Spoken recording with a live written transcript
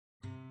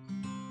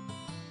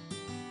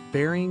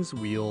Bearings,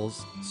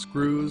 wheels,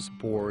 screws,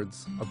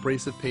 boards,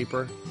 abrasive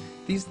paper,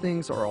 these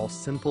things are all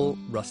simple,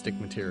 rustic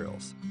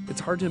materials.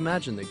 It's hard to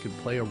imagine they could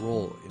play a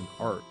role in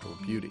art or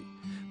beauty.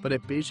 But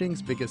at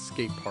Beijing's biggest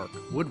skate park,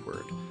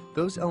 Woodward,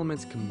 those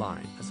elements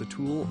combine as a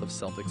tool of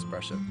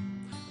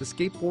self-expression. The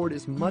skateboard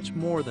is much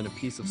more than a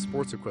piece of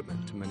sports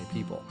equipment to many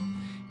people.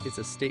 It's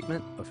a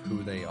statement of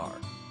who they are.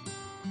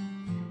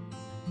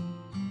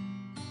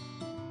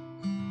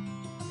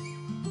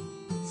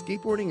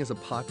 Skateboarding is a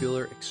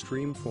popular,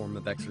 extreme form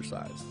of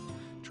exercise.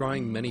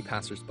 Drawing many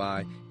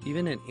passers-by,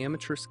 even an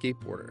amateur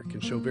skateboarder can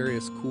show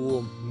various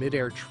cool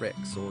mid-air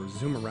tricks or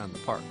zoom around the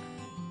park.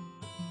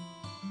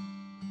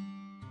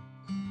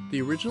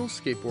 The original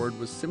skateboard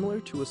was similar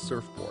to a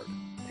surfboard,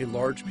 a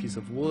large piece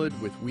of wood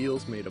with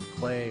wheels made of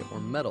clay or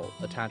metal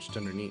attached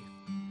underneath.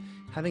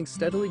 Having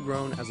steadily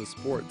grown as a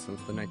sport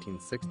since the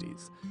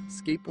 1960s,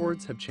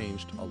 skateboards have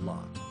changed a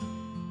lot.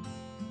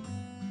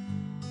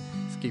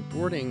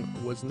 Skateboarding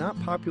was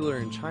not popular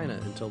in China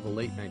until the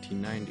late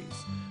 1990s,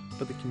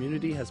 but the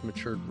community has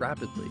matured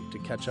rapidly to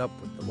catch up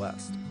with the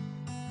West.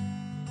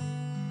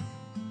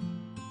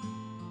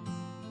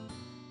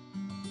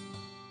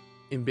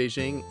 In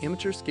Beijing,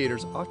 amateur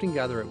skaters often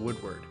gather at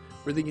Woodward,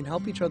 where they can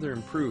help each other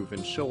improve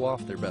and show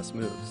off their best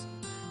moves.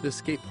 This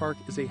skate park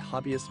is a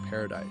hobbyist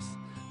paradise.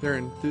 There are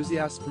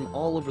enthusiasts from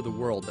all over the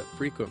world that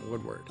frequent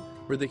Woodward,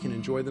 where they can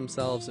enjoy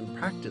themselves and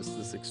practice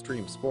this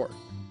extreme sport.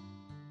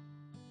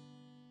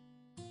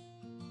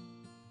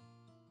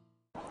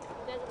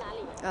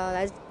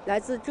 来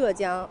自浙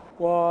江。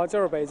我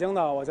就是北京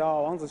的，我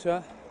叫王子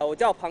轩。我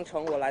叫庞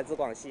成，我来自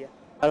广西。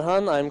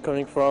 Alhan, I'm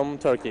coming from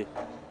Turkey.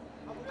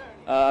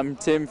 I'm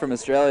Tim from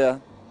Australia.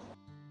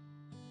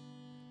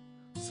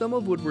 Some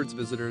of Woodward's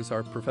visitors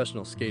are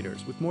professional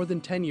skaters with more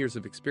than 10 years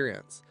of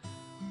experience,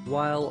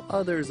 while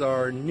others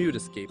are new to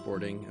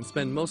skateboarding and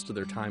spend most of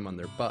their time on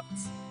their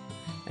butts.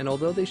 And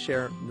although they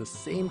share the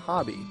same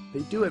hobby,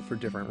 they do it for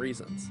different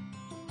reasons.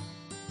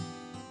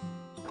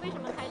 为什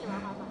么开始玩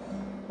滑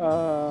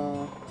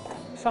板？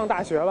上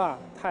大学吧，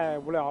太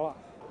无聊了。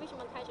为什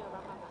么开始玩滑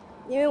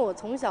板？因为我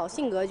从小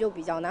性格就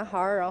比较男孩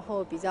儿，然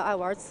后比较爱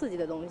玩刺激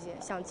的东西，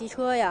像机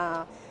车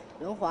呀、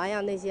轮滑呀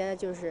那些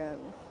就是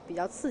比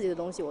较刺激的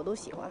东西，我都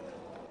喜欢。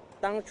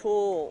当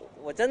初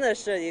我真的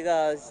是一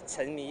个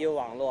沉迷于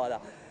网络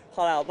的，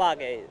后来我爸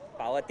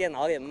把我电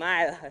脑给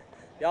卖了，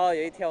然后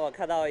有一天我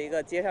看到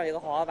街上一个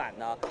滑板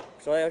的，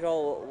所以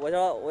说我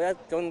说我要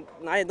总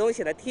拿点东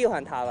西来替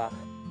换它吧。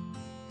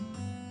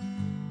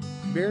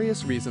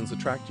 Various reasons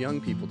attract young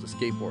people to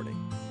skateboarding,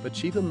 but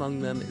chief among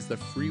them is the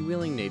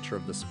freewheeling nature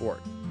of the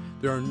sport.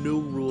 There are no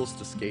rules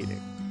to skating.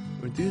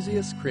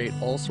 Enthusiasts create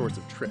all sorts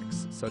of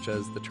tricks, such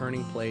as the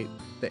turning plate,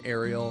 the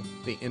aerial,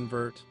 the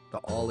invert,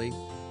 the ollie.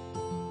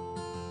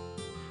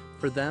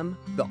 For them,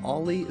 the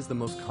ollie is the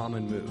most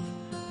common move,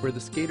 where the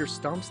skater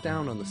stomps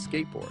down on the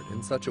skateboard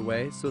in such a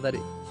way so that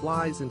it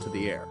flies into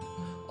the air,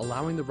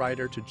 allowing the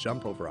rider to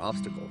jump over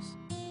obstacles.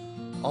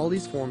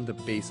 Ollies form the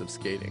base of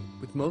skating,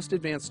 with most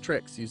advanced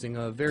tricks using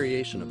a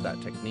variation of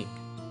that technique.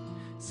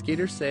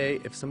 Skaters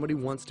say if somebody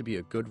wants to be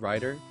a good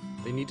rider,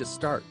 they need to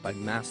start by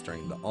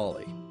mastering the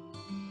ollie.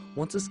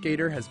 Once a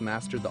skater has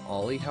mastered the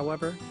ollie,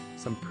 however,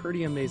 some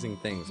pretty amazing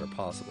things are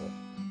possible.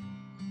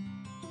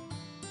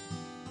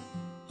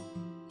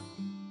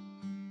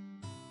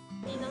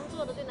 你能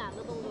做的最难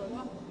的动作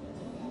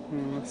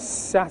是？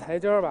下台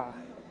阶儿吧。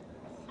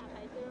下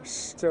台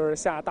阶。就是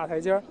下大台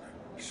阶儿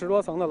，10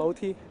多层的楼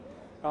梯。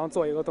 然后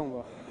做一个动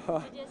作，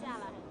直接下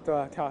来，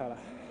对，跳下来。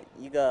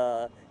一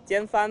个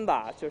肩翻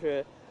吧，就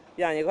是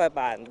让一块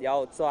板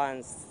要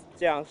转，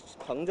这样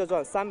横着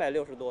转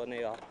360度那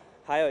个。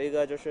还有一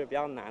个就是比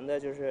较难的，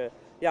就是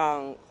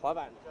让滑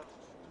板这样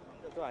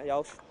横着转，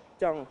要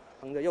这样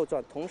横着右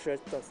转，同时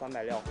转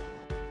360。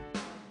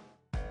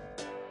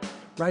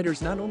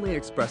Riders not only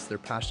express their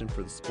passion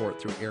for the sport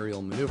through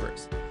aerial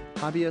maneuvers,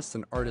 hobbyists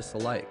and artists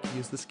alike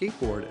use the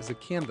skateboard as a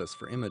canvas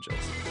for images.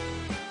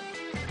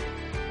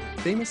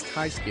 Famous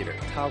Thai skater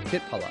Tao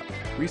Kitpalap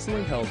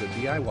recently held a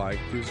DIY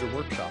cruiser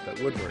workshop at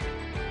Woodward.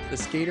 The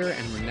skater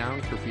and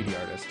renowned graffiti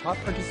artist taught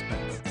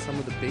participants some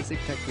of the basic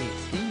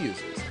techniques he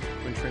uses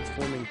when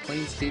transforming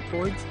plain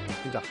skateboards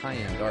into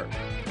high-end art.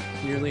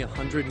 Nearly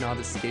 100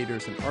 novice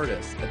skaters and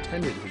artists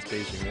attended his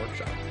Beijing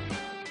workshop.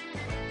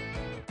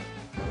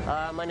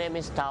 My name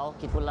is Tao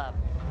Kitpalap.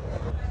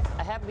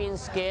 I have been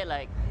skate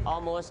like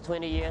almost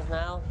 20 years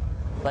now,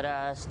 but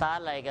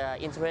start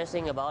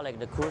interesting about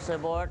the cruiser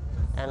board.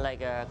 And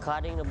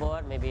karting the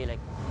board maybe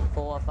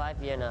 4 or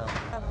 5 years now.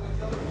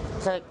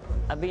 So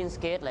I've been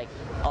skate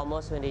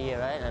almost 20 years,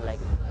 right? And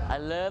I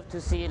love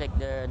to see the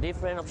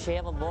different of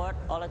shape of board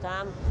all the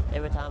time.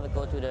 Every time we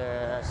go to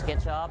the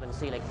skate shop and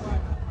see a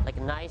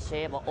nice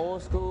shape or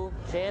old school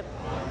shape,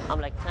 I'm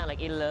kind of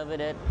in love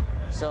with it.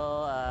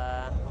 So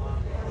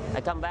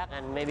I come back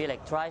and maybe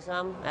try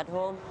some at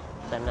home.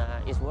 Then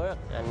it's work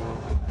and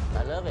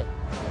I love it.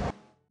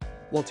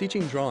 While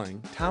teaching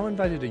drawing, Tao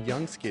invited a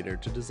young skater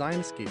to design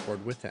a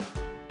skateboard with him.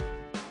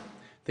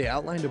 They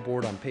outlined a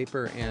board on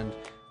paper and,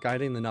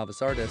 guiding the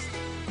novice artist,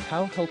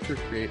 Tao helped her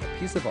create a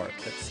piece of art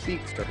that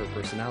speaks to her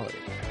personality.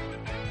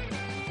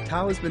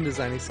 Tao has been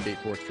designing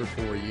skateboards for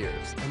 4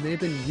 years, and they've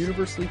been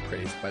universally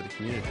praised by the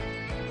community.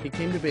 He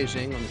came to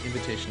Beijing on the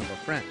invitation of a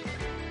friend,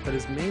 but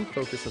his main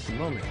focus at the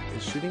moment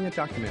is shooting a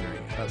documentary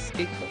about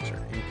skate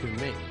culture in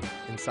Kunming,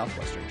 in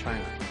southwestern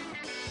China.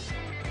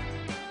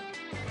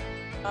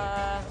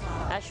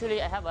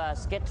 Actually, I have a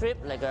skate trip,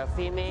 like a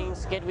filming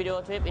skate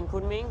video trip in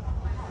Kunming.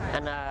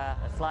 And I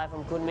fly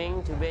from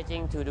Kunming to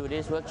Beijing to do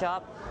this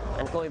workshop,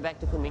 and going back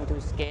to Kunming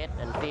to skate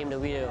and film the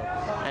video,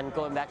 and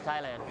going back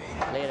Thailand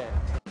later.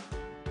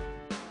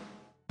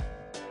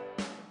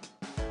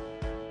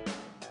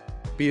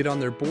 Be it on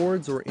their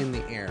boards or in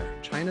the air,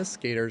 China's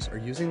skaters are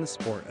using the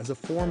sport as a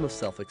form of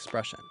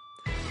self-expression.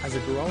 As a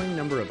growing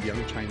number of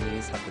young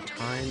Chinese have the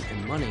time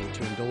and money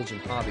to indulge in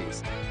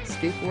hobbies,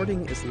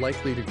 skateboarding is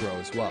likely to grow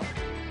as well.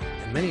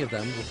 And many of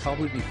them will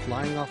probably be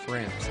flying off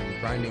ramps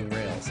and grinding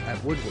rails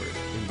at Woodward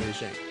in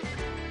Beijing.